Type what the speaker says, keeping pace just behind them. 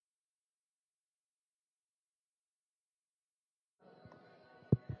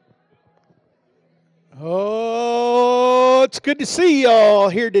Oh, it's good to see y'all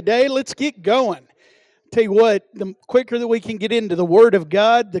here today. Let's get going. Tell you what, the quicker that we can get into the Word of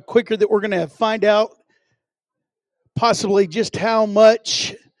God, the quicker that we're going to find out possibly just how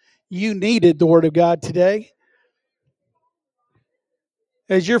much you needed the Word of God today.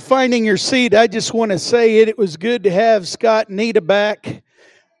 As you're finding your seat, I just want to say it was good to have Scott and Nita back.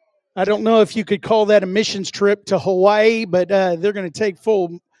 I don't know if you could call that a missions trip to Hawaii, but they're going to take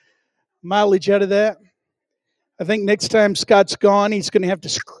full mileage out of that. I think next time Scott's gone, he's going to have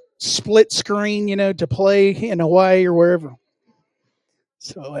to split screen, to play in Hawaii or wherever.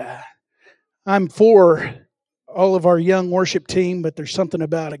 So I'm for all of our young worship team, but there's something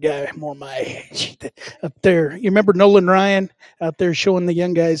about a guy more my age up there. You remember Nolan Ryan out there showing the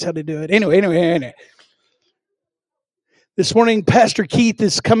young guys how to do it? Anyway. This morning, Pastor Keith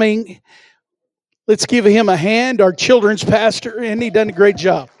is coming. Let's give him a hand, our children's pastor, and he done a great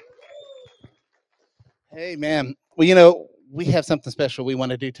job. Hey, man. Well, we have something special we want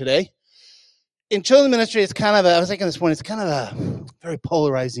to do today. In children's ministry, it's kind of I was thinking this morning, it's kind of a very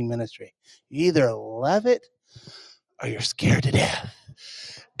polarizing ministry. You either love it or you're scared to death.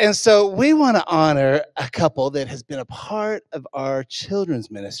 And so we want to honor a couple that has been a part of our children's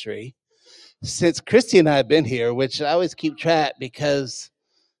ministry since Christy and I have been here, which I always keep track because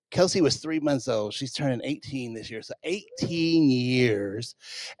Kelsey was 3 months old. She's turning 18 this year, so 18 years.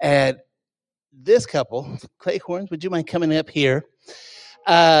 And this couple, Clayhorns, would you mind coming up here?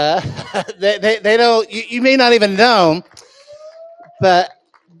 They don't. You may not even know, but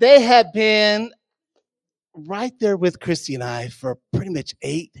they have been right there with Christy and I for pretty much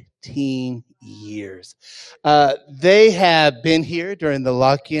 18 years. They have been here during the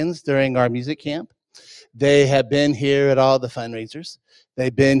lock-ins, during our music camp. They have been here at all the fundraisers.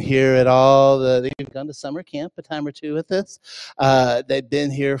 They've been here at they've gone to summer camp a time or two with us. They've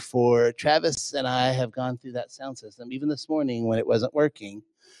been here for Travis and I have gone through that sound system. Even this morning when it wasn't working,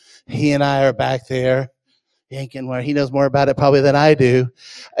 he and I are back there yanking where he knows more about it probably than I do.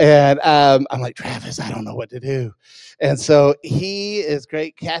 And I'm like, Travis, I don't know what to do. And so he is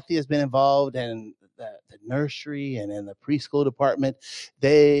great. Kathy has been involved in the nursery and in the preschool department.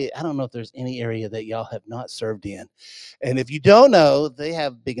 I don't know if there's any area that y'all have not served in. And if you don't know, they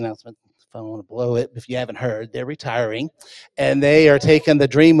have a big announcement. If I don't want to blow it, if you haven't heard, they're retiring and they are taking the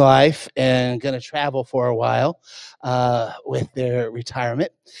dream life and going to travel for a while with their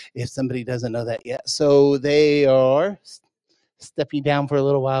retirement, if somebody doesn't know that yet. So they are stepping down for a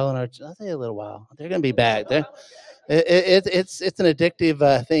little while, and I'll say a little while. They're going to be back. It's an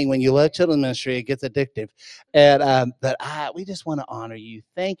addictive thing. When you love children's ministry, it gets addictive. And but we just want to honor you.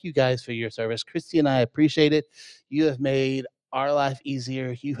 Thank you guys for your service. Christy and I appreciate it. You have made our life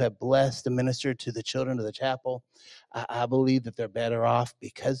easier. You have blessed and ministered to the children of the chapel. I believe that they're better off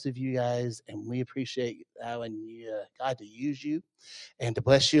because of you guys, and we appreciate allowing God to use you and to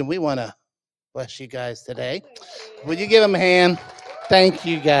bless you. And we want to bless you guys today. Would you give them a hand? Thank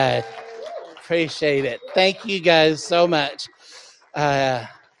you, guys. Appreciate it. Thank you guys so much.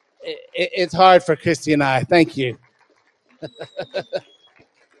 It's hard for Christy and I. Thank you.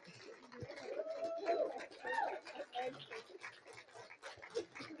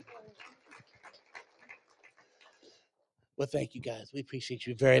 Well, thank you guys. We appreciate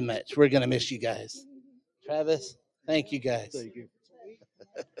you very much. We're going to miss you guys. Travis, thank you guys. Thank you.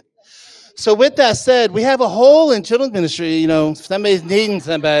 So with that said, we have a hole in children's ministry. If somebody's needing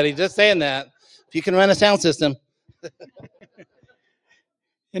somebody, just saying that. If you can run a sound system.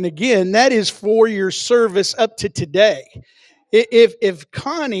 And again, that is for your service up to today. If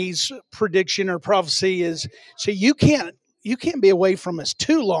Connie's prediction or prophecy is, so you can't be away from us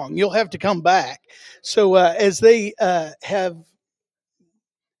too long. You'll have to come back. So as they have,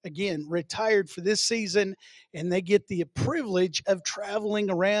 again, retired for this season, and they get the privilege of traveling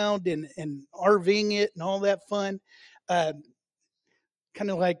around and RVing it and all that fun, kind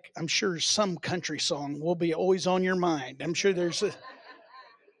of like I'm sure some country song will be always on your mind. I'm sure there's a...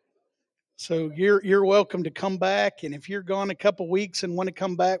 So you're welcome to come back, and if you're gone a couple weeks and want to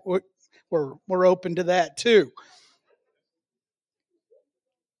come back, we're open to that too.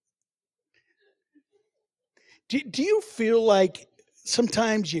 Do you feel like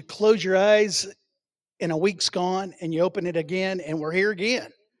sometimes you close your eyes and a week's gone and you open it again and we're here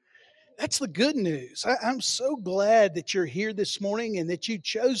again? That's the good news. I'm so glad that you're here this morning and that you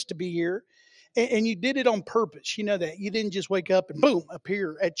chose to be here. And you did it on purpose. You know that. You didn't just wake up and boom,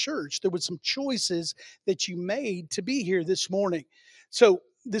 appear at church. There was some choices that you made to be here this morning. So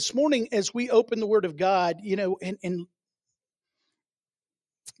this morning, as we open the Word of God, and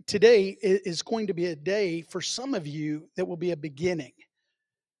today is going to be a day for some of you that will be a beginning.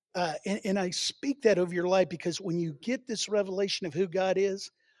 And I speak that over your life because when you get this revelation of who God is,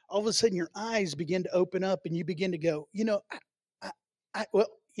 all of a sudden your eyes begin to open up and you begin to go, I, well,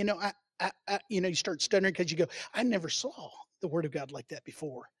 you start stuttering because you go, I never saw the Word of God like that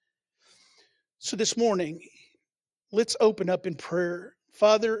before. So this morning, let's open up in prayer.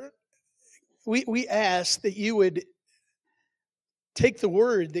 Father, we ask that you would take the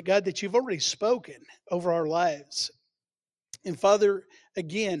word that God that you've already spoken over our lives. And Father,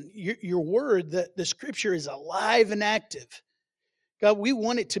 again, your word, the scripture is alive and active. God, we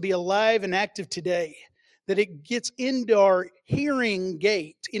want it to be alive and active today, that it gets into our hearing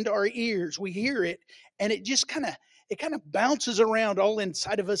gate, into our ears. We hear it, and it kind of bounces around all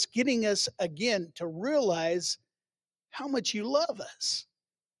inside of us, getting us again to realize how much you love us.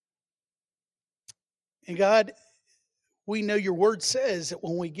 And God, we know your word says that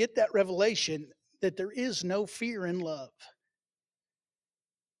when we get that revelation, that there is no fear in love.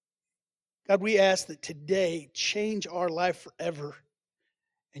 God, we ask that today change our life forever.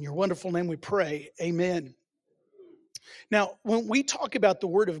 In your wonderful name we pray. Amen. Now, when we talk about the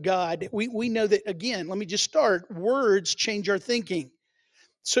word of God, we know that, again, let me just start. Words change our thinking.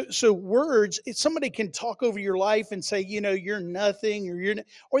 So words, if somebody can talk over your life and say, you're nothing,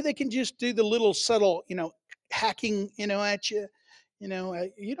 or they can just do the little subtle, hacking, at you.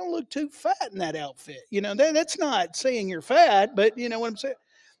 You don't look too fat in that outfit. That's not saying you're fat, but you know what I'm saying.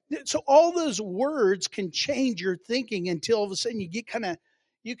 So all those words can change your thinking until all of a sudden you get kind of,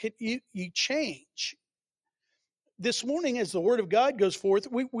 you change. This morning, as the word of God goes forth,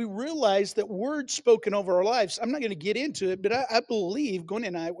 we realize that words spoken over our lives, I'm not going to get into it, but I believe, Gwen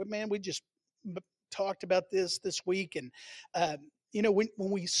and I, man, we just talked about this week. And, when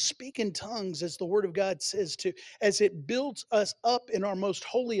we speak in tongues, as the word of God says to, as it builds us up in our most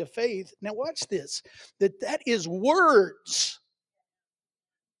holy of faith. Now watch this, that is words.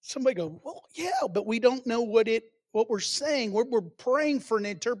 Somebody go, well, yeah, but we don't know what we're saying. We're praying for an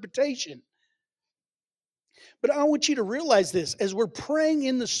interpretation. But I want you to realize this, as we're praying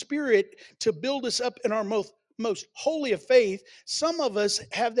in the Spirit to build us up in our most holy of faith, some of us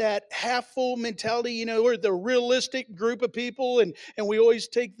have that half full mentality, we're the realistic group of people, and we always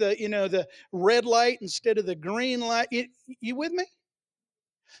take the red light instead of the green light. You with me?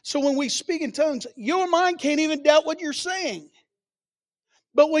 So when we speak in tongues, your mind can't even doubt what you're saying.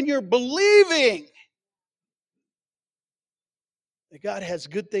 But when you're believing that God has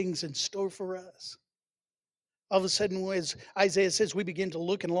good things in store for us, all of a sudden, as Isaiah says, we begin to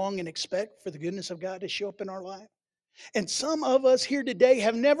look and long and expect for the goodness of God to show up in our life. And some of us here today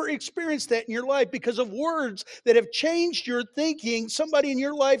have never experienced that in your life because of words that have changed your thinking. Somebody in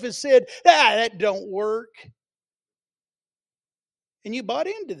your life has said, that don't work. And you bought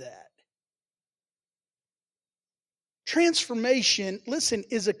into that. Transformation, listen,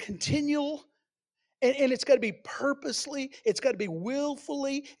 is a continual, and it's got to be purposely, it's got to be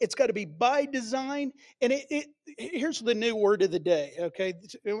willfully, it's got to be by design. And here's the new word of the day, okay?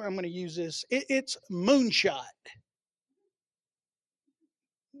 I'm going to use this. It's moonshot.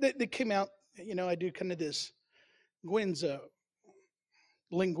 That came out, I do kind of this. Gwen's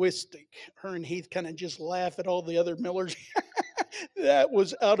linguistic. Her and Heath kind of just laugh at all the other Millers. That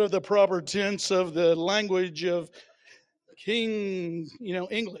was out of the proper tense of the language of King,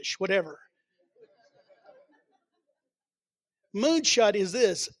 English, whatever. Moonshot is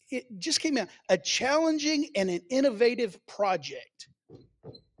this. It just came out. A challenging and an innovative project.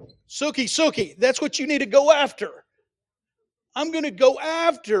 Suki, that's what you need to go after. I'm going to go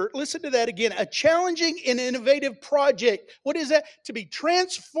after, listen to that again, a challenging and innovative project. What is that? To be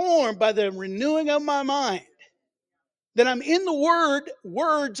transformed by the renewing of my mind. That I'm in the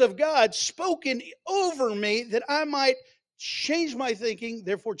words of God spoken over me, that I might change my thinking,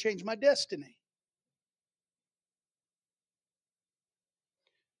 therefore change my destiny.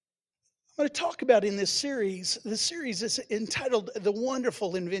 I'm going to talk about in this series. The series is entitled The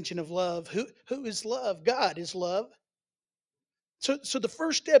Wonderful Invention of Love. Who is love? God is love. So the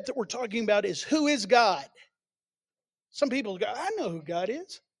first step that we're talking about is, who is God? Some people go, I know who God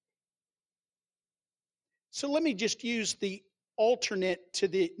is. So let me just use the alternate to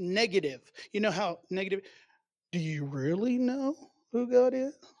the negative. You know how negative? Do you really know who God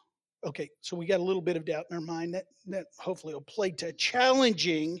is? Okay, so we got a little bit of doubt in our mind. That hopefully will play to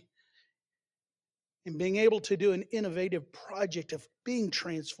challenging and being able to do an innovative project of being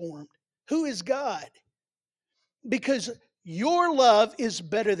transformed. Who is God? Because your love is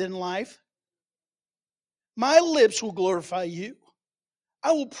better than life. My lips will glorify you.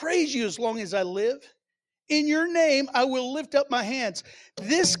 I will praise you as long as I live. In your name, I will lift up my hands.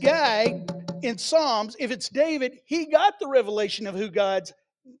 This guy in Psalms, if it's David, he got the revelation of who God's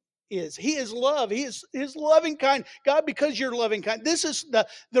is. He is love. He is his loving kind. God, because you're loving kind. This is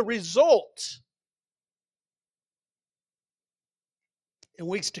the result. In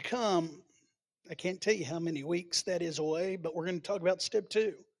weeks to come, I can't tell you how many weeks that is away, but we're going to talk about step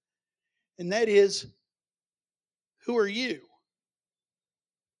 2. And that is, who are you?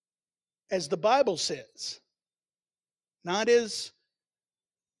 As the Bible says, not as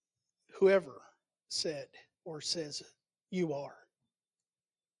whoever said or says you are.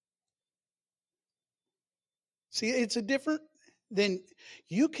 See, it's a different than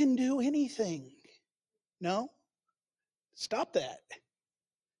you can do anything. No, stop that.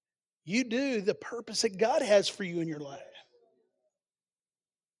 You do the purpose that God has for you in your life.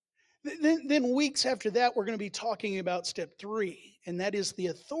 Then weeks after that, we're going to be talking about step 3, and that is the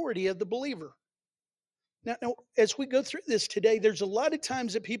authority of the believer. Now, as we go through this today, there's a lot of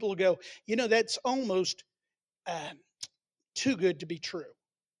times that people will go, that's almost too good to be true.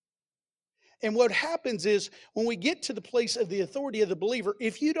 And what happens is when we get to the place of the authority of the believer,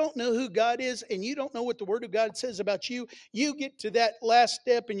 if you don't know who God is and you don't know what the Word of God says about you, you get to that last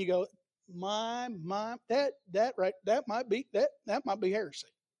step and you go, that might be heresy.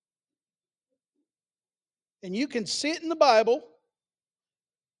 And you can see it in the Bible.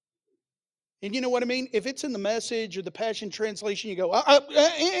 And you know what I mean? If it's in the Message or the Passion Translation, you go,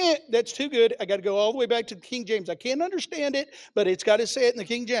 that's too good. I got to go all the way back to the King James. I can't understand it, but it's got to say it in the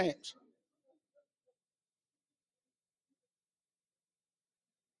King James.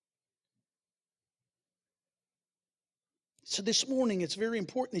 So this morning, it's very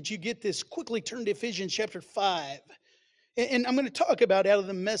important that you get this. Quickly turn to Ephesians chapter 5. And I'm going to talk about out of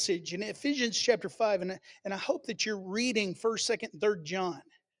the Message in Ephesians chapter 5. And I hope that you're reading 1st, 2nd, and 3rd John,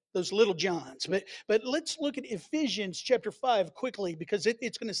 those little Johns. But let's look at Ephesians chapter 5 quickly, because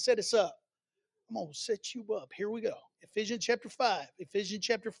it's going to set us up. I'm going to set you up. Here we go. Ephesians chapter 5. Ephesians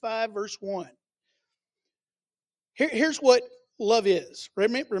chapter 5, verse 1. Here's what love is.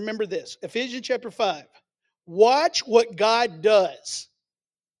 Remember this. Ephesians chapter 5. Watch what God does.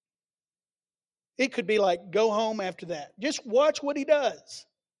 It could be like, go home after that. Just watch what he does.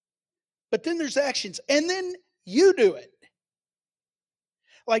 But then there's actions. And then you do it.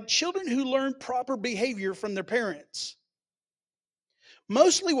 Like children who learn proper behavior from their parents.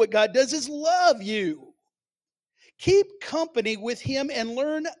 Mostly what God does is love you. Keep company with him and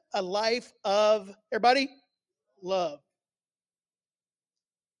learn a life of, everybody, love.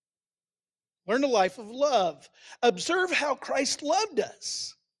 Learn a life of love. Observe how Christ loved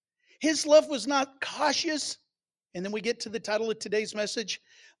us. His love was not cautious, and then we get to the title of today's message,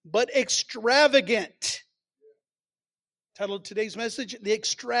 but extravagant. Title of today's message, The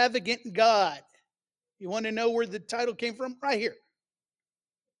Extravagant God. You want to know where the title came from? Right here.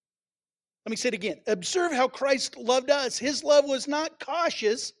 Let me say it again. Observe how Christ loved us. His love was not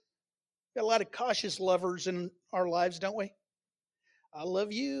cautious. Got a lot of cautious lovers in our lives, don't we? I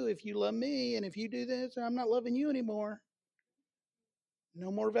love you if you love me, and if you do this, I'm not loving you anymore. No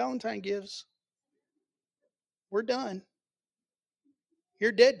more Valentine gifts. We're done.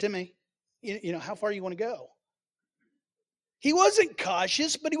 You're dead to me. You know, how far you want to go? He wasn't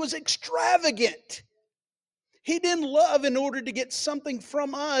cautious, but he was extravagant. He didn't love in order to get something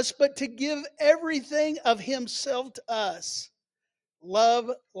from us, but to give everything of himself to us. Love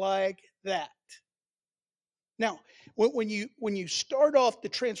like that. Now, when you start off the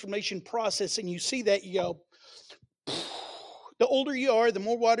transformation process and you see that, you go, the older you are, the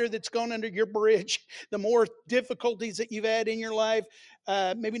more water that's gone under your bridge, the more difficulties that you've had in your life,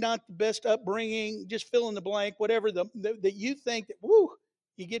 maybe not the best upbringing, just fill in the blank, whatever that you think that,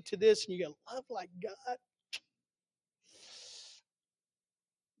 you get to this and you go, love like God.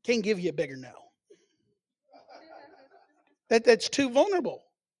 Can't give you a bigger no. That's too vulnerable.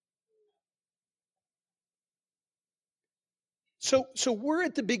 So we're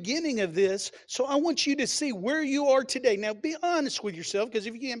at the beginning of this. So I want you to see where you are today. Now, be honest with yourself, because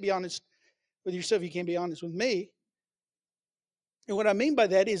if you can't be honest with yourself, you can't be honest with me. And what I mean by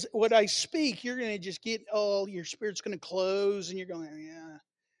that is what I speak, you're going to just get, your spirit's going to close, and you're going, yeah.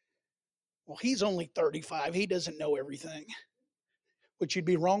 Well, he's only 35. He doesn't know everything. But you'd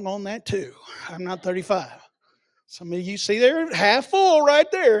be wrong on that too. I'm not 35. Some of you see there, half full right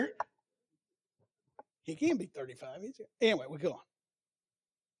there. He can't be 35. Anyway, we go on.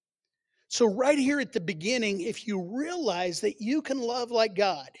 So right here at the beginning, if you realize that you can love like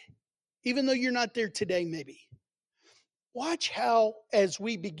God, even though you're not there today, maybe, watch how, as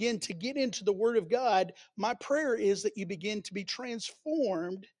we begin to get into the Word of God, my prayer is that you begin to be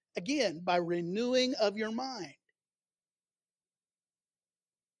transformed, again, by renewing of your mind.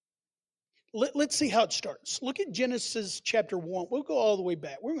 Let's see how it starts. Look at Genesis chapter 1. We'll go all the way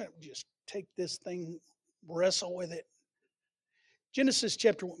back. We're going to just take this thing, wrestle with it. Genesis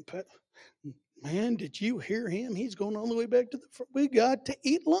chapter 1. Man, did you hear him? He's going all the way back to the front. We got to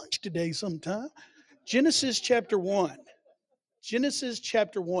eat lunch today sometime. Genesis chapter 1. Genesis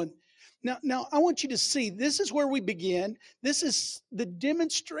chapter 1. Now, I want you to see this is where we begin. This is the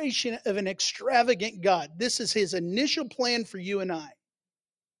demonstration of an extravagant God. This is his initial plan for you and I.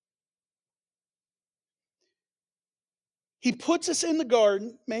 He puts us in the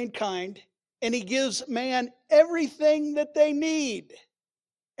garden, mankind, and he gives man everything that they need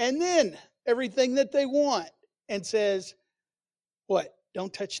and then everything that they want and says, what?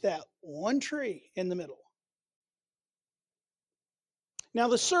 Don't touch that one tree in the middle. Now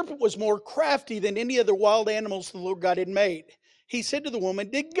the serpent was more crafty than any other wild animals the Lord God had made. He said to the woman,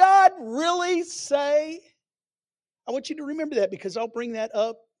 did God really say? I want you to remember that because I'll bring that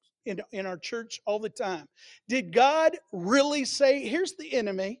up in our church all the time. Did God really say? Here's the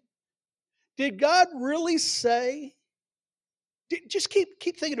enemy. Did God really say? Just keep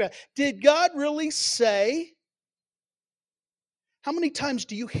thinking about it. Did God really say? How many times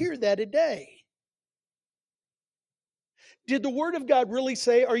do you hear that a day? Did the word of God really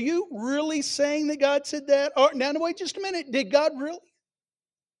say? Are you really saying that God said that? Or, now, wait just a minute. Did God really?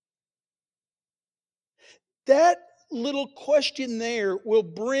 That little question there will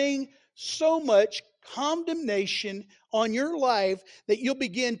bring so much condemnation on your life that you'll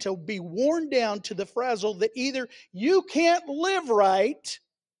begin to be worn down to the frazzle that either you can't live right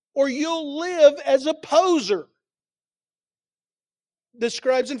or you'll live as a poser. The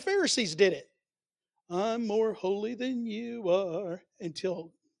scribes and Pharisees did it. I'm more holy than you are,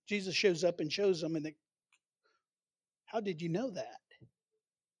 until Jesus shows up and shows them, and they, how did you know that?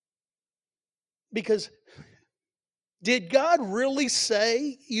 Because did God really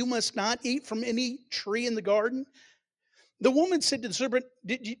say you must not eat from any tree in the garden? The woman said to the serpent,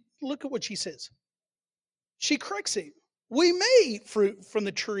 did you look at what she says? She corrects him. We may eat fruit from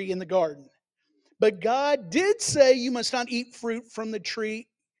the tree in the garden, but God did say you must not eat fruit from the tree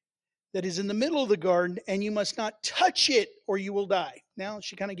that is in the middle of the garden, and you must not touch it or you will die. Now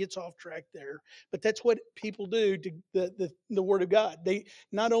she kind of gets off track there, but that's what people do to the word of God. They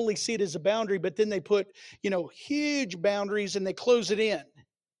not only see it as a boundary, but then they put, huge boundaries and they close it in.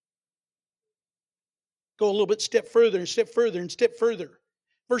 Go a little bit step further and step further and step further.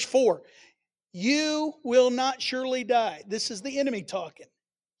 Verse 4, you will not surely die. This is the enemy talking.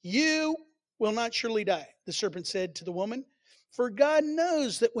 You will not surely die, the serpent said to the woman. For God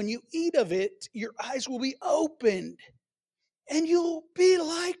knows that when you eat of it, your eyes will be opened and you'll be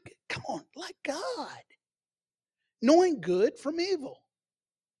like God, knowing good from evil.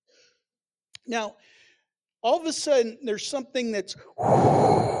 Now, all of a sudden, there's something that's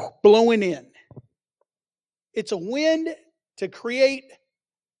blowing in. It's a wind to create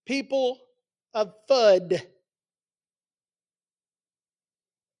people of FUD.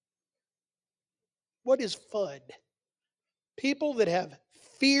 What is FUD? People that have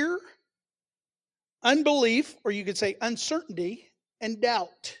fear, unbelief, or you could say uncertainty, and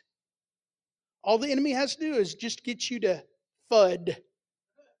doubt. All the enemy has to do is just get you to FUD.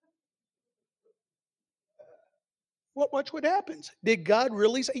 Watch what happens. Did God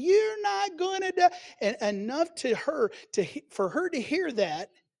really say, you're not going to die? And enough for her to hear that.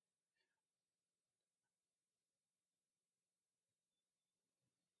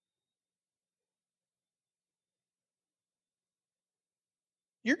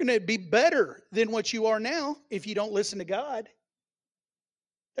 You're going to be better than what you are now if you don't listen to God.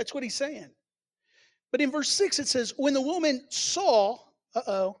 That's what he's saying. But in verse 6, it says, when the woman saw,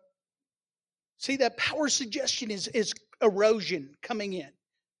 see that power suggestion is erosion coming in.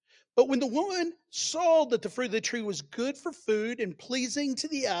 But when the woman saw that the fruit of the tree was good for food and pleasing to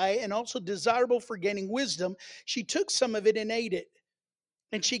the eye and also desirable for gaining wisdom, she took some of it and ate it.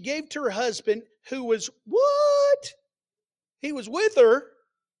 And she gave to her husband, who was what? He was with her.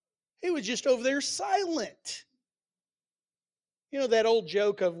 He was just over there silent. You know that old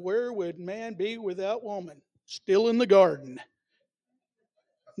joke of where would man be without woman? Still in the garden.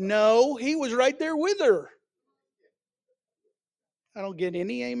 No, he was right there with her. I don't get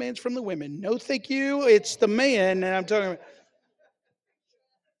any amens from the women. No, thank you. It's the man, and I'm talking about.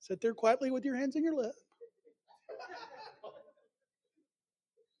 Sit there quietly with your hands in your lap.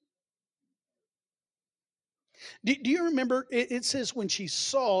 Do you remember? It says when she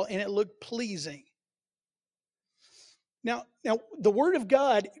saw and it looked pleasing. Now, the word of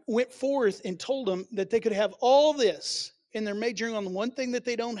God went forth and told them that they could have all this, and they're majoring on the one thing that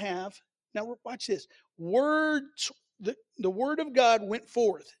they don't have. Now, watch this. The word of God went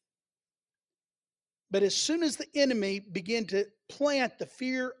forth. But as soon as the enemy began to plant the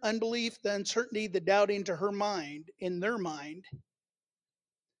fear, unbelief, the uncertainty, the doubt into her mind, in their mind,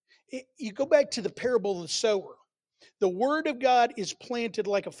 you go back to the parable of the sower. The word of God is planted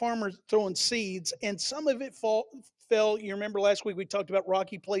like a farmer throwing seeds, and some of it fell. You remember last week we talked about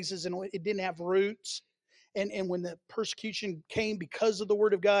rocky places and it didn't have roots. And when the persecution came because of the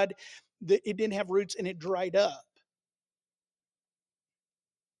word of God, it didn't have roots and it dried up.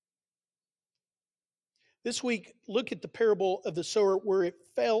 This week, look at the parable of the sower where it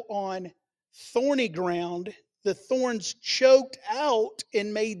fell on thorny ground. The thorns choked out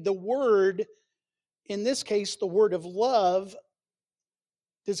and made the word, in this case, the word of love.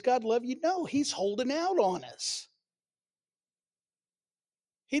 Does God love you? No, He's holding out on us.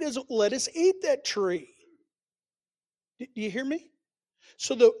 He doesn't let us eat that tree. Do you hear me?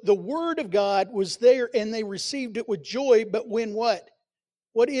 So the word of God was there and they received it with joy, but when what?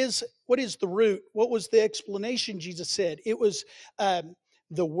 What is the root? What was the explanation Jesus said? It was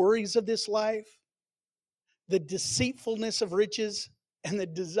the worries of this life, the deceitfulness of riches, and the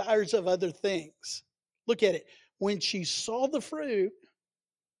desires of other things. Look at it. When she saw the fruit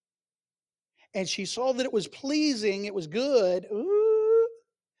and she saw that it was pleasing, it was good. Ooh,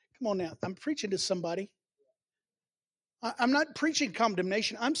 come on now. I'm preaching to somebody. I'm not preaching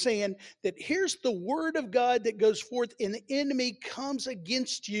condemnation. I'm saying that here's the word of God that goes forth, and the enemy comes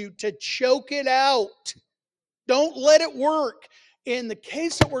against you to choke it out. Don't let it work. In the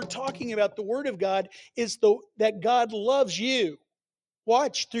case that we're talking about, the word of God is that God loves you.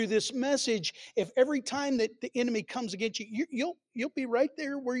 Watch through this message. If every time that the enemy comes against you, you'll be right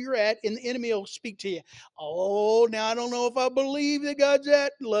there where you're at, and the enemy will speak to you. Oh, now I don't know if I believe that God's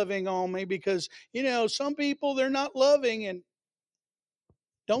that loving on me, because some people, they're not loving, and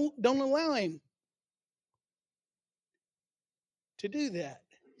don't allow him to do that.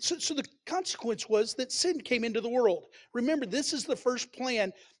 So the consequence was that sin came into the world. Remember, this is the first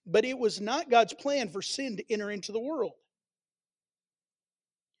plan, but it was not God's plan for sin to enter into the world.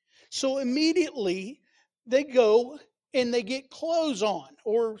 So immediately they go and they get clothes on,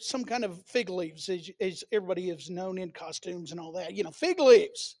 or some kind of fig leaves, as everybody is known in costumes and all that. Fig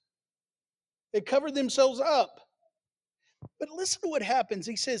leaves. They cover themselves up. But listen to what happens.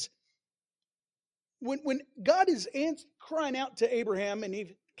 He says, when God is crying out to Abraham, and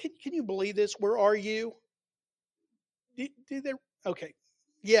can you believe this? Where are you? Okay.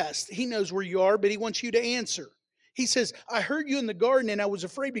 Yes, he knows where you are, but he wants you to answer. He says, I heard you in the garden and I was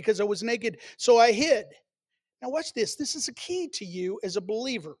afraid because I was naked, so I hid. Now watch this. This is a key to you as a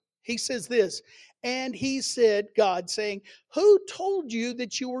believer. He says this, and he said, God saying, who told you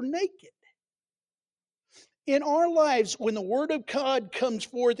that you were naked? In our lives, when the word of God comes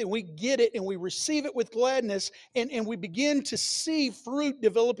forth and we get it and we receive it with gladness, and we begin to see fruit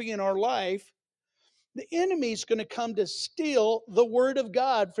developing in our life, the enemy's going to come to steal the word of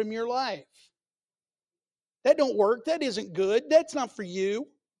God from your life. That don't work. That isn't good. That's not for you.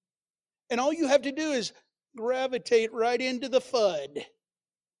 And all you have to do is gravitate right into the FUD.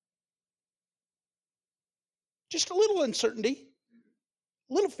 Just a little uncertainty,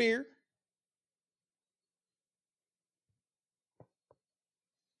 a little fear.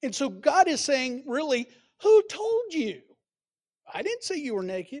 And so God is saying, really, who told you? I didn't say you were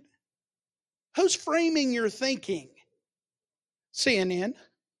naked. Who's framing your thinking? CNN,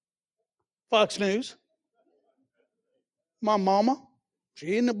 Fox News, my mama.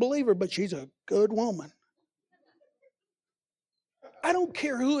 She isn't a believer, but she's a good woman. I don't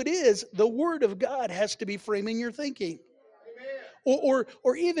care who it is. The word of God has to be framing your thinking. Or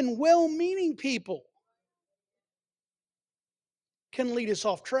even well-meaning people can lead us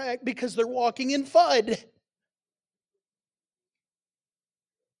off track because they're walking in FUD.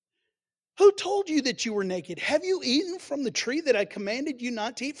 Who told you that you were naked? Have you eaten from the tree that I commanded you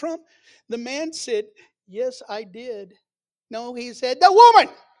not to eat from? The man said, yes, I did. No, he said, the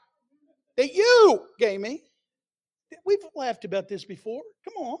woman that you gave me. We've laughed about this before.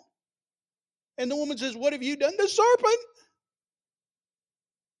 Come on. And the woman says, what have you done? The serpent.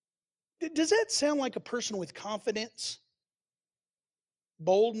 Does that sound like a person with confidence,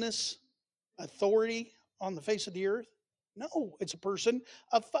 boldness, authority on the face of the earth? No, it's a person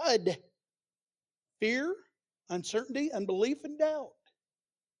of FUD. Fear, uncertainty, unbelief, and doubt.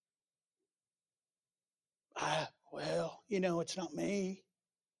 Well, it's not me.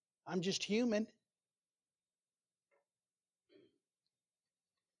 I'm just human.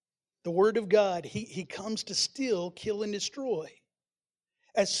 The word of God, he comes to steal, kill, and destroy.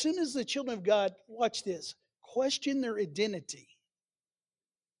 As soon as the children of God, watch this, question their identity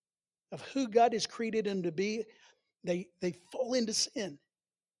of who God has created them to be, they fall into sin.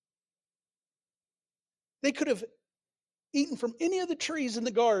 They could have eaten from any of the trees in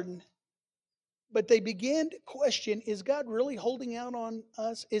the garden, but they began to question, is God really holding out on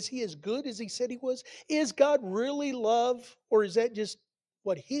us? Is he as good as he said he was? Is God really love? Or is that just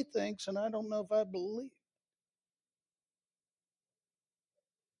what he thinks? And I don't know if I believe.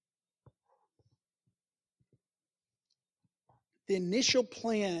 The initial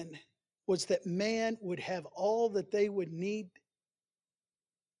plan was that man would have all that they would need.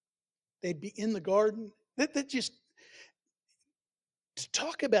 They'd be in the garden. That just, to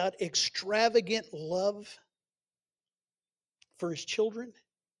talk about extravagant love for his children.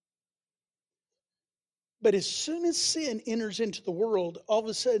 But as soon as sin enters into the world, all of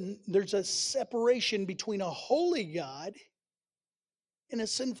a sudden there's a separation between a holy God and a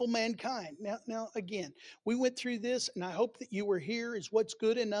sinful mankind. Now again, we went through this, and I hope that you were here. Is what's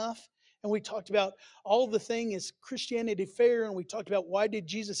good enough? And we talked about all the thing is Christianity fair, and we talked about why did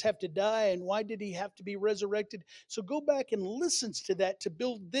Jesus have to die and why did he have to be resurrected. So go back and listen to that to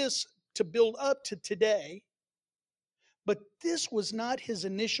build up to today. But this was not his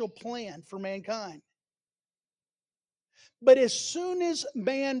initial plan for mankind. But as soon as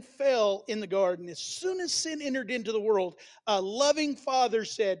man fell in the garden, as soon as sin entered into the world, a loving father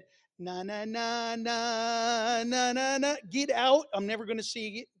said, na, na, na, na, na, na, na, get out. I'm never going to see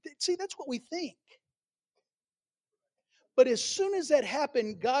you. See, that's what we think. But as soon as that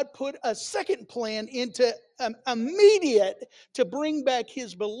happened, God put a second plan into immediate to bring back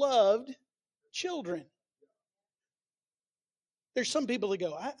his beloved children. There's some people that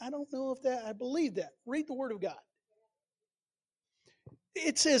go, I don't know if that, I believe that. Read the Word of God.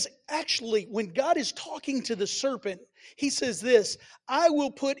 It says, actually, when God is talking to the serpent, he says this, I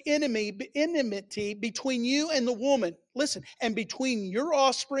will put enmity between you and the woman. Listen, and between your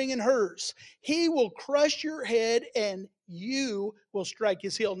offspring and hers. He will crush your head and you will strike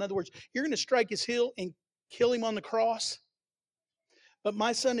his heel. In other words, you're going to strike his heel and kill him on the cross. But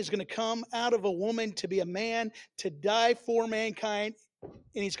my son is going to come out of a woman to be a man, to die for mankind,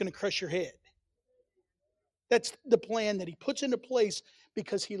 and he's going to crush your head. That's the plan that he puts into place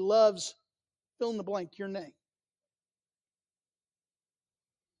because he loves, fill in the blank, your name.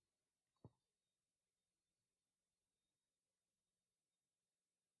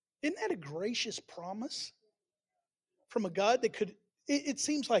 Isn't that a gracious promise from a God that could, it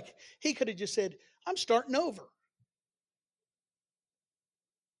seems like he could have just said, I'm starting over.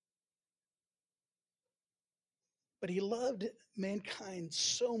 But he loved mankind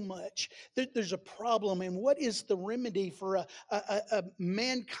so much. There's a problem. And what is the remedy for a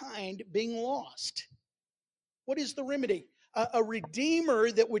mankind being lost? What is the remedy? A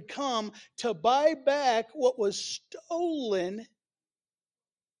redeemer that would come to buy back what was stolen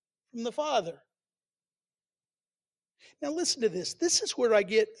from the Father. Now listen to this. This is where I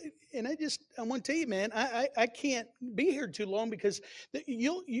get, and I want to tell you, man, I can't be here too long because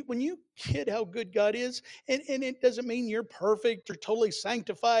when you get how good God is, and it doesn't mean you're perfect or totally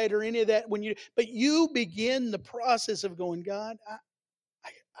sanctified or any of that. But you begin the process of going, God, I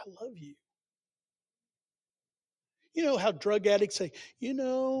love you. You know how drug addicts say,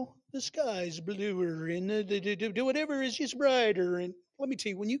 the sky's bluer and do whatever is just brighter. And let me tell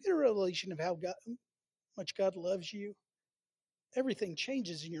you, when you get a revelation of how much God loves you, everything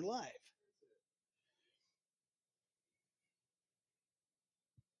changes in your life.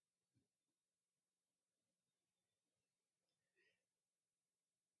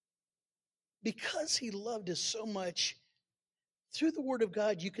 Because he loved us so much, through the Word of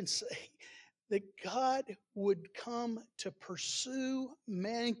God, you can say that God would come to pursue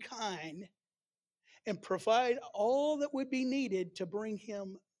mankind and provide all that would be needed to bring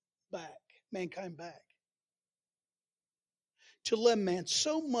him back, mankind back. To love man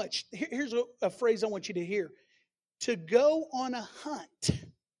so much. Here's a phrase I want you to hear. To go on a hunt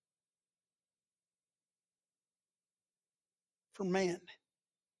for man.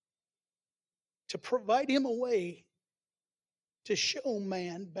 To provide him a way to show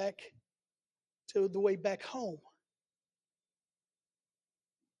man back to the way back home.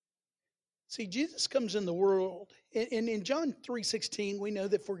 See, Jesus comes in the world, and in John 3:16, we know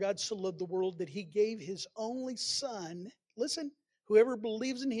that for God so loved the world that he gave his only son. Listen, whoever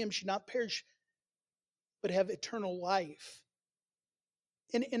believes in him should not perish, but have eternal life.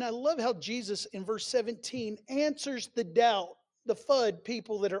 And I love how Jesus in verse 17 answers the doubt, the FUD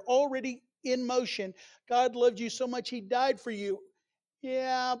people that are already in motion. God loved you so much, he died for you.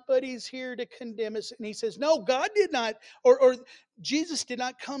 Yeah, but he's here to condemn us. And he says, no, God did not, or Jesus did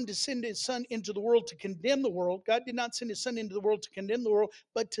not come to send his son into the world to condemn the world. God did not send his son into the world to condemn the world,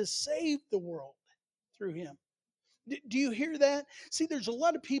 but to save the world through him. Do you hear that? See, there's a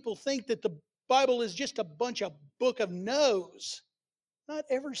lot of people think that the Bible is just a bunch of book of no's, not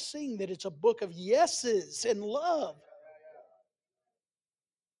ever seeing that it's a book of yeses and love.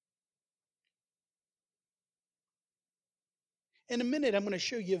 In a minute, I'm going to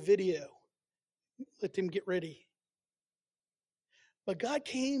show you a video. Let them get ready. But God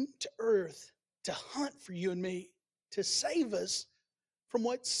came to earth to hunt for you and me, to save us from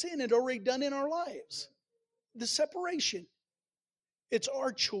what sin had already done in our lives. The separation. It's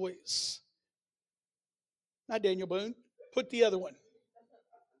our choice. Not Daniel Boone. Put the other one.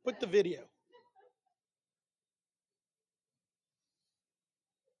 Put the video.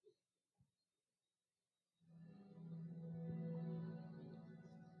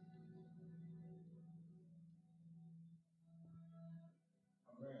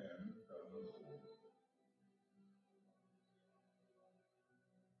 A man fell in a hole.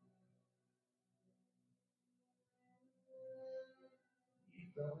 He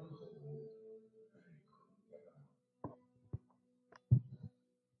fell in a hole and he couldn't get out.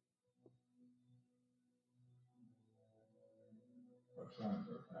 A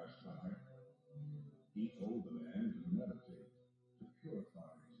traveler passed by. He told the man to meditate, to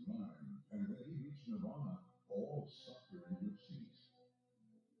purify his mind, and when he reached nirvana, all suffering would cease.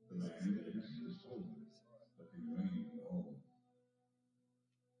 The man did as he was told, but he remained in the hole.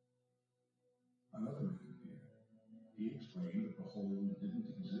 Another man came. He explained that the hole didn't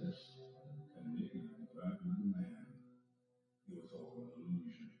exist, and ignorant of that was the man. It was all an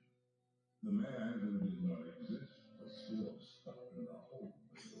illusion. The man who did not exist was still stuck in the hole,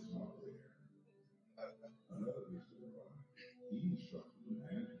 but it was not there. Another visitor arrived. He instructed the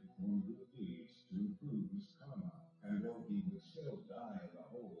man to perform good deeds to improve his karma, and though he would still die in the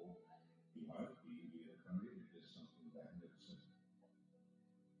hole, he might be reincarnated as something magnificent.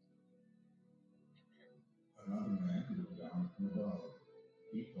 Another man looked down from above.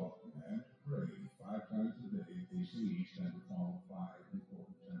 He taught the man to pray 5 times a day, facing east, and to follow 5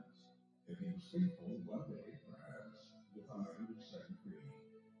 important tenets. If he was faithful, one day, perhaps, the time would set him free.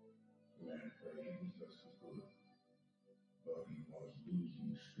 The man prayed was just as good, but he was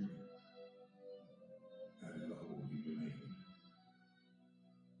losing strength, and in the hole he remained.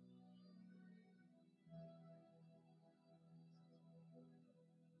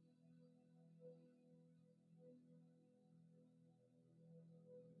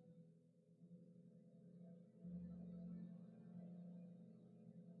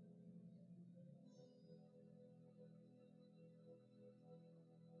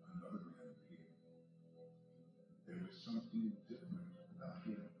 Another man appeared. There was something different about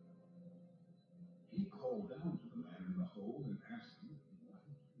him. He called down to the man in the hole and asked him if he wanted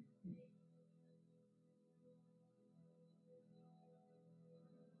to be free.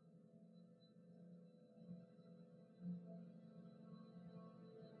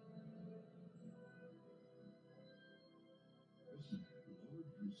 This man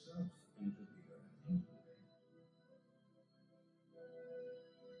lowered himself into the earth. He's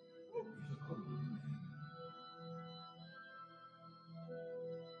a cold man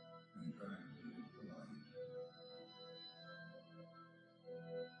and dragged him into the light.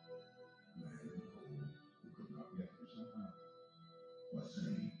 Man in the hole who could not get himself out was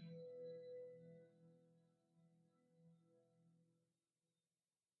saying,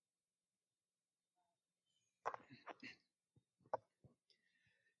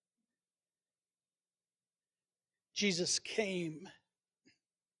 Jesus came,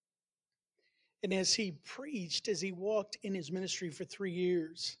 and as he preached, as he walked in his ministry for 3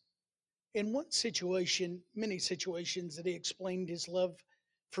 years, in one situation, many situations, that he explained his love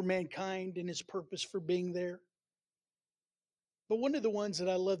for mankind and his purpose for being there. But one of the ones that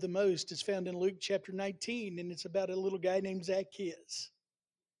I love the most is found in Luke chapter 19, and it's about a little guy named Zacchaeus.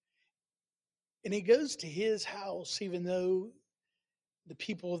 And he goes to his house, even though the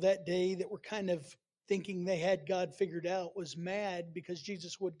people of that day that were kind of thinking they had God figured out was mad because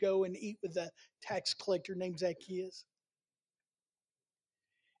Jesus would go and eat with a tax collector named Zacchaeus.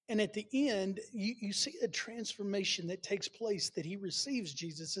 And at the end, you see a transformation that takes place, that he receives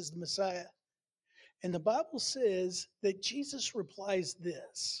Jesus as the Messiah. And the Bible says that Jesus replies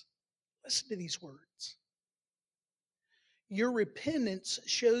this. Listen to these words. Your repentance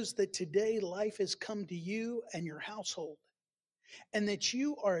shows that today life has come to you and your household, and that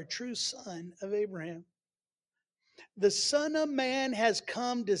you are a true son of Abraham. The Son of Man has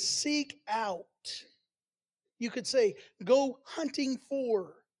come to seek out, you could say, go hunting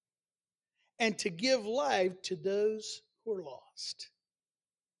for, and to give life to those who are lost.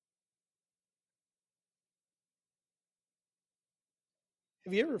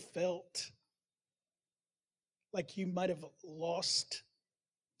 Have you ever felt like you might have lost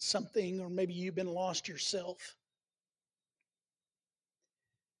something, or maybe you've been lost yourself.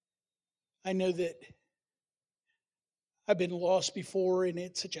 I know that I've been lost before, and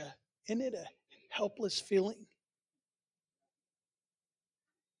isn't it a helpless feeling?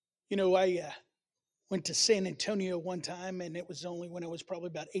 I went to San Antonio one time, and it was only when I was probably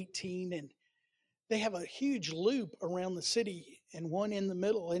about 18, and they have a huge loop around the city and one in the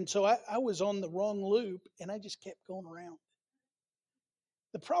middle. And so I was on the wrong loop, and I just kept going around.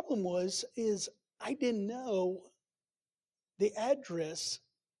 The problem is I didn't know the address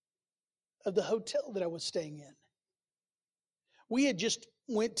of the hotel that I was staying in. We had just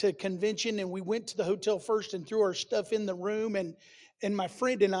went to convention, and we went to the hotel first and threw our stuff in the room, and my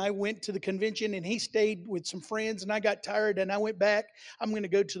friend and I went to the convention, and he stayed with some friends, and I got tired and I went back. I'm going to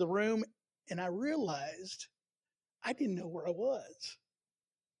go to the room, and I realized I didn't know where I was.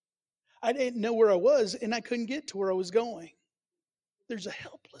 I didn't know where I was, and I couldn't get to where I was going. There's a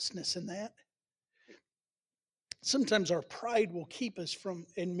helplessness in that. Sometimes our pride will keep us from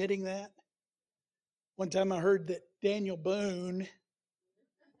admitting that. One time I heard that Daniel Boone,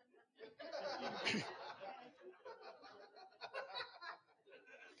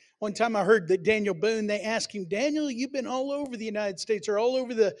 they asked him, Daniel, you've been all over the United States or all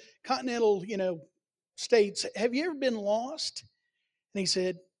over the continental, states. Have you ever been lost? And he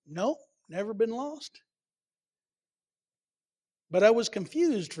said, no, never been lost. But I was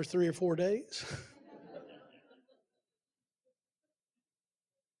confused for 3 or 4 days.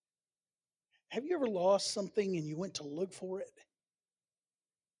 Have you ever lost something and you went to look for it?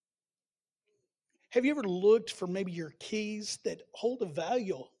 Have you ever looked for maybe your keys that hold a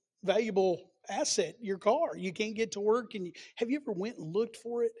valuable asset, your car? You can't get to work, and have you ever went and looked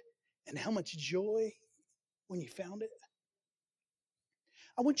for it? And how much joy when you found it?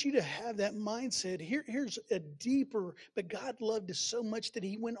 I want you to have that mindset. Here's a deeper, but God loved us so much that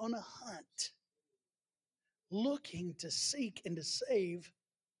he went on a hunt, looking to seek and to save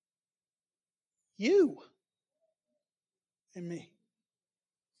you and me.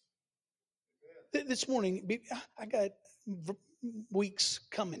 This morning, I got weeks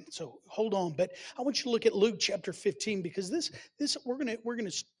coming, so hold on. But I want you to look at Luke chapter 15, because this we're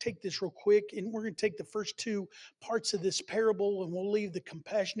gonna take this real quick, and we're gonna take the first 2 parts of this parable, and we'll leave the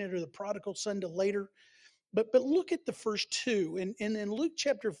compassionate or the prodigal son to later. But look at the first 2, and in Luke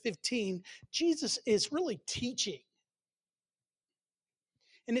chapter 15, Jesus is really teaching,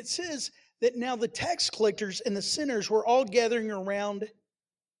 and it says that now the tax collectors and the sinners were all gathering around.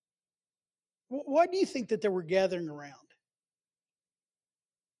 Why do you think that they were gathering around?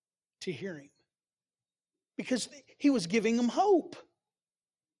 To hear him, because he was giving them hope.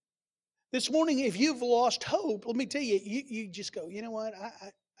 This morning, if you've lost hope, let me tell you, you just go, you know what?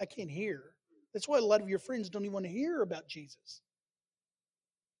 I can't hear. That's why a lot of your friends don't even want to hear about Jesus.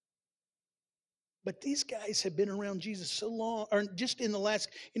 But these guys have been around Jesus so long, or just in the last,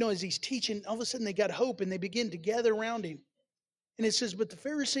 as he's teaching, all of a sudden they got hope and they begin to gather around him. And it says, but the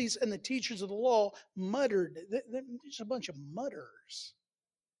Pharisees and the teachers of the law muttered. There's a bunch of mutters.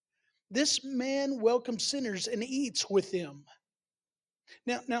 This man welcomes sinners and eats with them.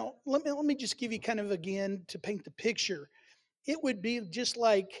 Now let me just give you kind of, again, to paint the picture. It would be just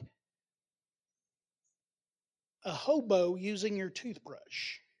like a hobo using your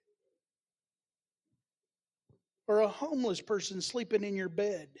toothbrush, or a homeless person sleeping in your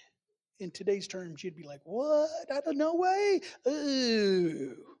bed. In today's terms, you'd be like, what? I don't know, way.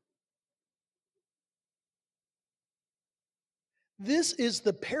 Ooh. This is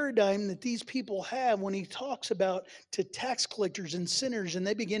the paradigm that these people have when he talks about to tax collectors and sinners, and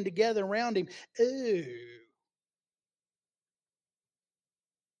they begin to gather around him. Ooh.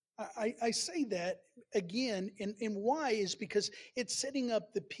 I say that again, and why is because it's setting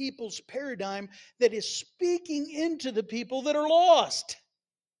up the people's paradigm that is speaking into the people that are lost.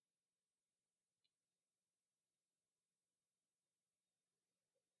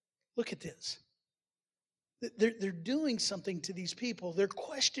 Look at this. They're doing something to these people. They're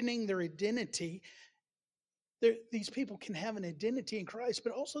questioning their identity. These people can have an identity in Christ,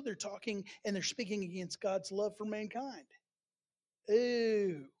 but also they're talking and they're speaking against God's love for mankind.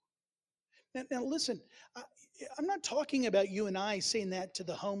 Ooh. Now listen, I'm not talking about you and I saying that to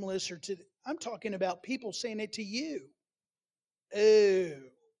the homeless, I'm talking about people saying it to you. Ooh.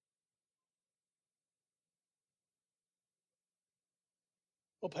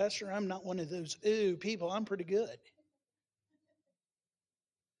 Well, Pastor, I'm not one of those ooh people. I'm pretty good.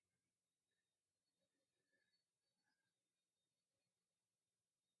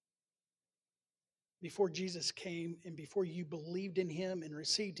 Before Jesus came and before you believed in him and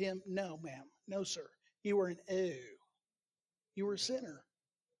received him, no, ma'am. No, sir. You were an ooh. You were a sinner.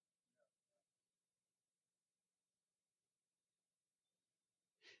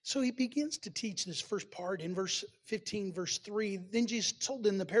 So he begins to teach this first part in verse 15, verse 3. Then Jesus told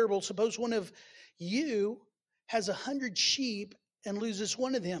them the parable, suppose one of you has 100 sheep and loses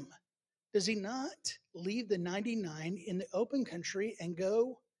one of them. Does he not leave the 99 in the open country and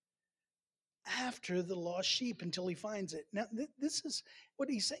go after the lost sheep until he finds it? Now, this is what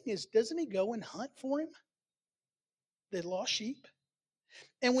he's saying is, doesn't he go and hunt for him, the lost sheep?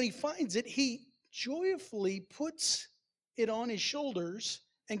 And when he finds it, he joyfully puts it on his shoulders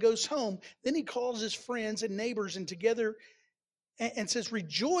and goes home. Then he calls his friends and neighbors and together and says,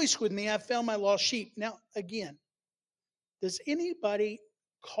 rejoice with me, I found my lost sheep. Now, again, does anybody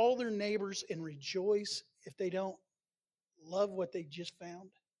call their neighbors and rejoice if they don't love what they just found?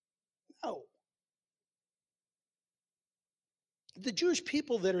 No. The Jewish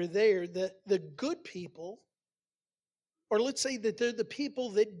people that are there, the good people, or let's say that they're the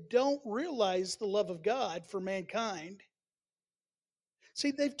people that don't realize the love of God for mankind.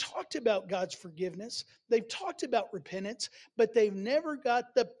 See, they've talked about God's forgiveness. They've talked about repentance, but they've never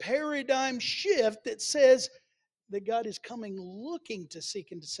got the paradigm shift that says that God is coming looking to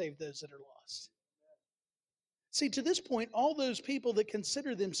seek and to save those that are lost. See, to this point, all those people that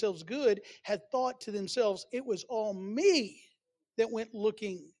consider themselves good had thought to themselves, it was all me that went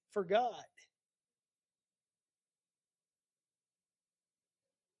looking for God.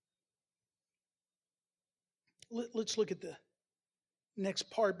 Let's look at the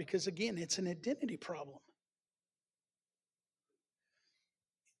next part because, again, it's an identity problem.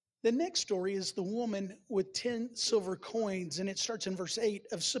 The next story is the woman with 10 silver coins, and it starts in verse 8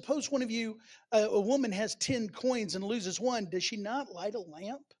 of suppose one of you, a woman has 10 coins and loses one. Does she not light a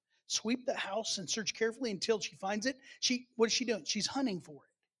lamp, sweep the house, and search carefully until she finds it? What is she doing? She's hunting for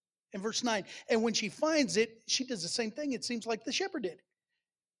it. In verse 9, and when she finds it, she does the same thing, it seems like the shepherd did.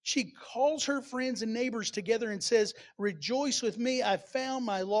 She calls her friends and neighbors together and says, rejoice with me, I found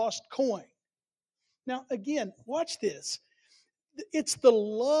my lost coin. Now, again, watch this. It's the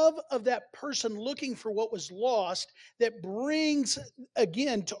love of that person looking for what was lost that brings,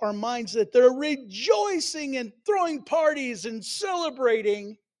 again, to our minds that they're rejoicing and throwing parties and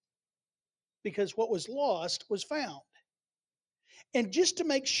celebrating because what was lost was found. And just to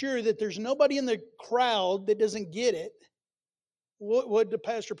make sure that there's nobody in the crowd that doesn't get it, what did the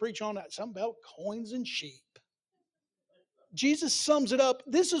pastor preach on that? Something about coins and sheep. Jesus sums it up.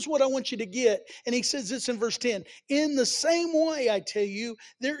 This is what I want you to get. And he says this in verse 10. In the same way, I tell you,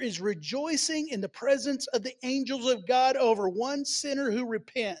 there is rejoicing in the presence of the angels of God over one sinner who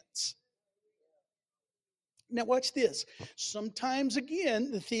repents. Now watch this. Sometimes,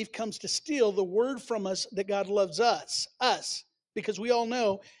 again, the thief comes to steal the word from us that God loves us, because we all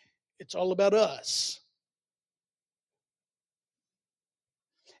know it's all about us.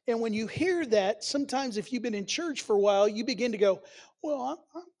 And when you hear that, sometimes if you've been in church for a while, you begin to go, well,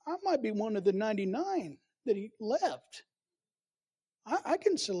 I might be one of the 99 that he left. I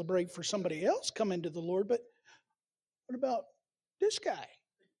can celebrate for somebody else coming to the Lord, but what about this guy?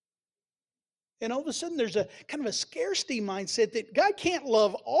 And all of a sudden there's a kind of a scarcity mindset that God can't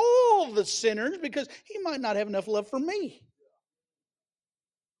love all the sinners because he might not have enough love for me.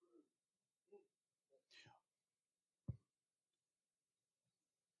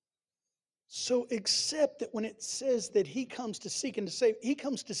 So accept that when it says that he comes to seek and to save, he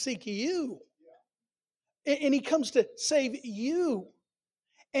comes to seek you. And he comes to save you.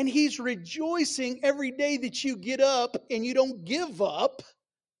 And he's rejoicing every day that you get up and you don't give up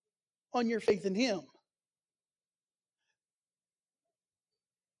on your faith in him.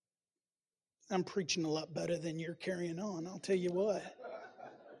 I'm preaching a lot better than you're carrying on, I'll tell you what.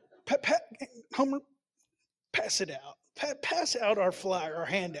 Homer, pass it out. Pass out our flyer, our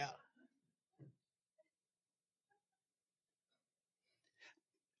handout.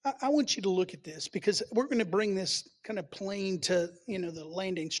 I want you to look at this because we're going to bring this kind of plane to, the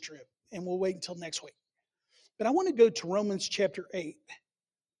landing strip, and we'll wait until next week. But I want to go to Romans chapter 8.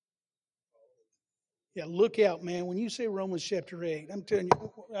 Yeah, look out, man. When you say Romans chapter 8, I'm telling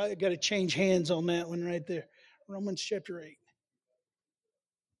you, I got to change hands on that one right there. Romans chapter 8.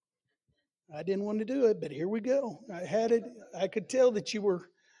 I didn't want to do it, but here we go. I had it. I could tell that you were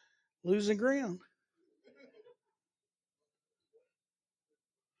losing ground.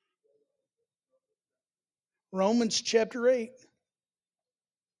 Romans chapter 8.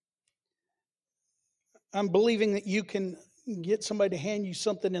 I'm believing that you can get somebody to hand you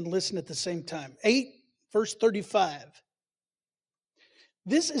something and listen at the same time. 8, verse 35.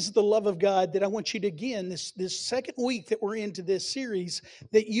 This is the love of God that I want you to, again, this second week that we're into this series,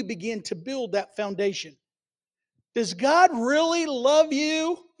 that you begin to build that foundation. Does God really love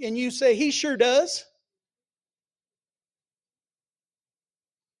you? And you say, he sure does.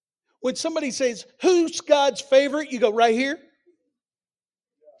 When somebody says, who's God's favorite? You go right here.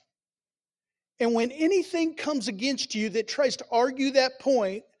 And when anything comes against you that tries to argue that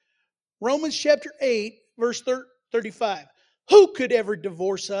point, Romans chapter 8, verse 35. Who could ever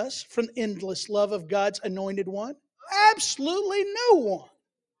divorce us from the endless love of God's anointed one? Absolutely no one.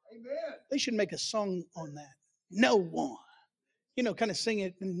 Amen. They should make a song on that. No one. You know, kind of sing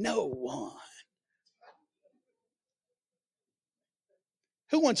it, no one.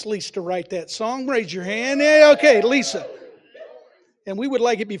 Who wants Lisa to write that song? Raise your hand. Yeah, okay, Lisa. And we would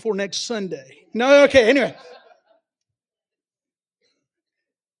like it before next Sunday. No, okay, anyway.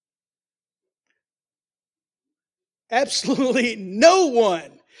 Absolutely no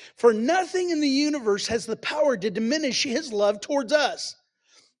one. For nothing in the universe has the power to diminish his love towards us.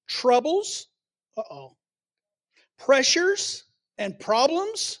 Troubles, pressures, and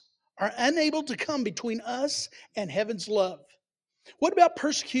problems are unable to come between us and heaven's love. What about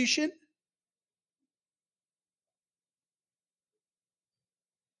persecution?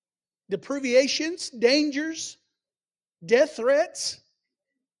 Deprivations, dangers, death threats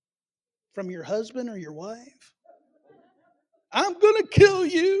from your husband or your wife? I'm going to kill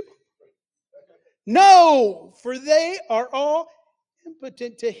you. No, for they are all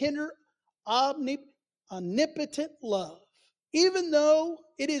impotent to hinder omnipotent love. Even though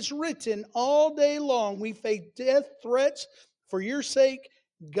it is written all day long, we face death threats for your sake,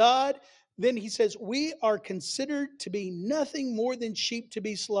 God. Then he says, we are considered to be nothing more than sheep to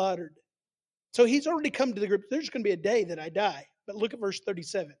be slaughtered. So he's already come to the group. There's going to be a day that I die. But look at verse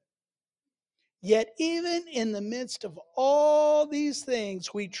 37. Yet even in the midst of all these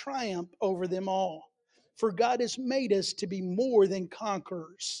things, we triumph over them all. For God has made us to be more than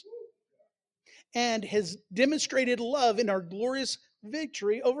conquerors and has demonstrated love in our glorious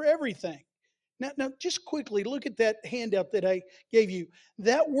victory over everything. Now, just quickly look at that handout that I gave you.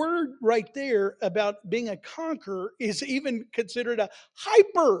 That word right there about being a conqueror is even considered a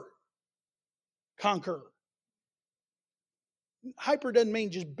hyper conqueror. Hyper doesn't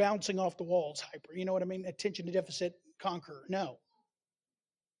mean just bouncing off the walls, hyper. You know what I mean? Attention to deficit conqueror. No.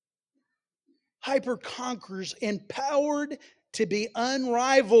 Hyper conquerors, empowered to be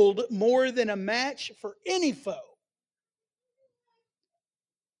unrivaled, more than a match for any foe.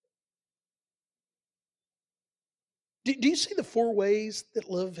 Do you see the 4 ways that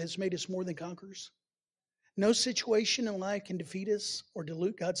love has made us more than conquerors? No situation in life can defeat us or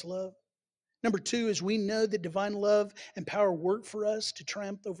dilute God's love. Number 2 is we know that divine love and power work for us to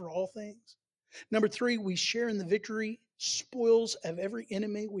triumph over all things. Number 3, we share in the victory spoils of every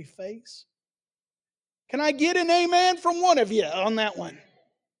enemy we face. Can I get an amen from one of you on that one?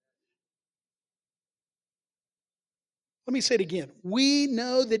 Let me say it again. We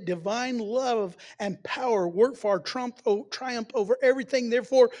know that divine love and power work for our triumph over everything.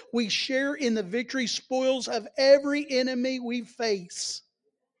 Therefore, we share in the victory spoils of every enemy we face.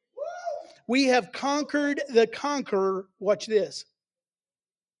 We have conquered the conqueror, watch this,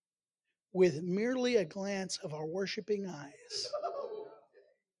 with merely a glance of our worshiping eyes.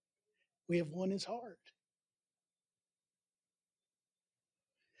 We have won his heart.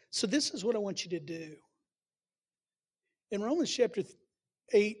 So this is what I want you to do. In Romans chapter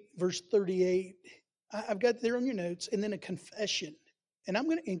 8, verse 38, I've got there on your notes, and then a confession. And I'm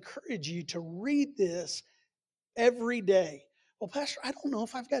going to encourage you to read this every day. Well, Pastor, I don't know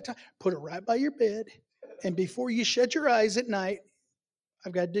if I've got time. Put it right by your bed. And before you shut your eyes at night,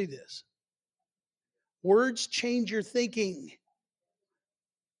 I've got to do this. Words change your thinking.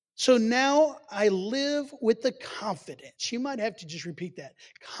 So now I live with the confidence. You might have to just repeat that.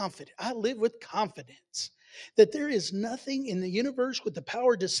 Confident. I live with confidence that there is nothing in the universe with the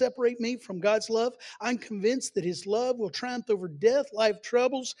power to separate me from God's love. I'm convinced that his love will triumph over death, life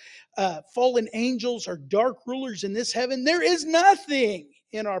troubles, fallen angels, or dark rulers in this heaven. There is nothing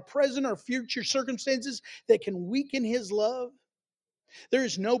in our present or future circumstances that can weaken his love. There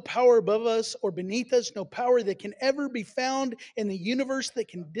is no power above us or beneath us, no power that can ever be found in the universe that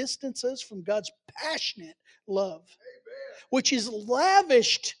can distance us from God's passionate love, which is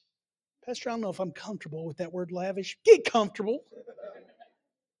lavished. Pastor, I don't know if I'm comfortable with that word lavish. Get comfortable.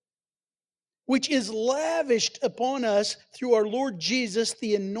 Which is lavished upon us through our Lord Jesus,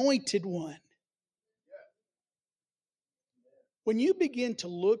 the Anointed One. When you begin to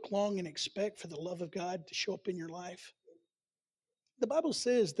look long and expect for the love of God to show up in your life, the Bible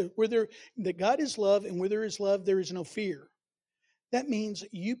says that that God is love, and where there is love, there is no fear. That means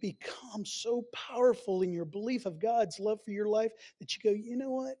you become so powerful in your belief of God's love for your life that you go, you know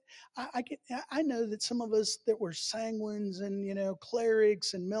what? I know that some of us that were sanguines and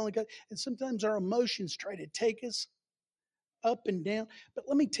clerics and melancholy, and sometimes our emotions try to take us. up and down. But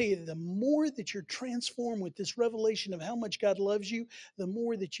let me tell you, the more that you're transformed with this revelation of how much God loves you, the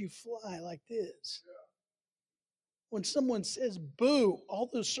more that you fly like this. When someone says boo, all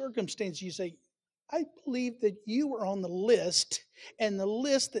those circumstances, you say, I believe that you are on the list, and the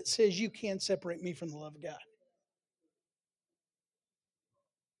list that says you can't separate me from the love of God.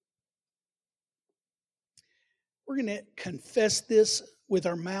 We're going to confess this with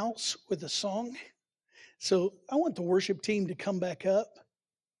our mouths with a song. So I want the worship team to come back up.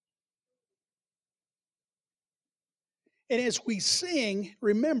 And as we sing,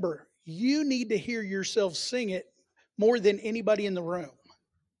 remember, you need to hear yourself sing it more than anybody in the room.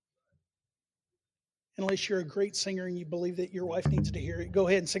 Unless you're a great singer and you believe that your wife needs to hear it, go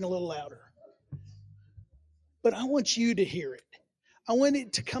ahead and sing a little louder. But I want you to hear it. I want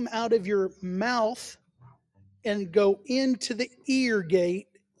it to come out of your mouth and go into the ear gate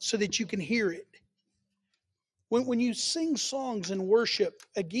so that you can hear it. When you sing songs and worship,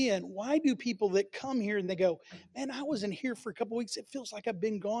 again, why do people that come here and they go, man, I wasn't here for a couple of weeks. It feels like I've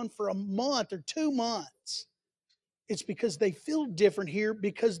been gone for a month or 2 months. It's because they feel different here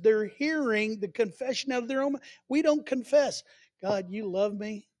because they're hearing the confession out of their own. We don't confess, God, you love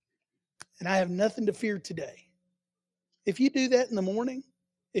me and I have nothing to fear today. If you do that in the morning,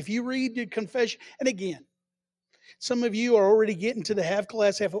 if you read your confession, and again, some of you are already getting to the half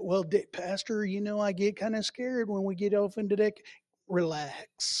class, well, Pastor, I get kind of scared when we get off into that.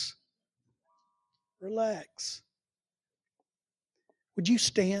 Relax. Relax. Would you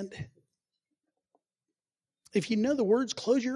stand? If you know the words, close your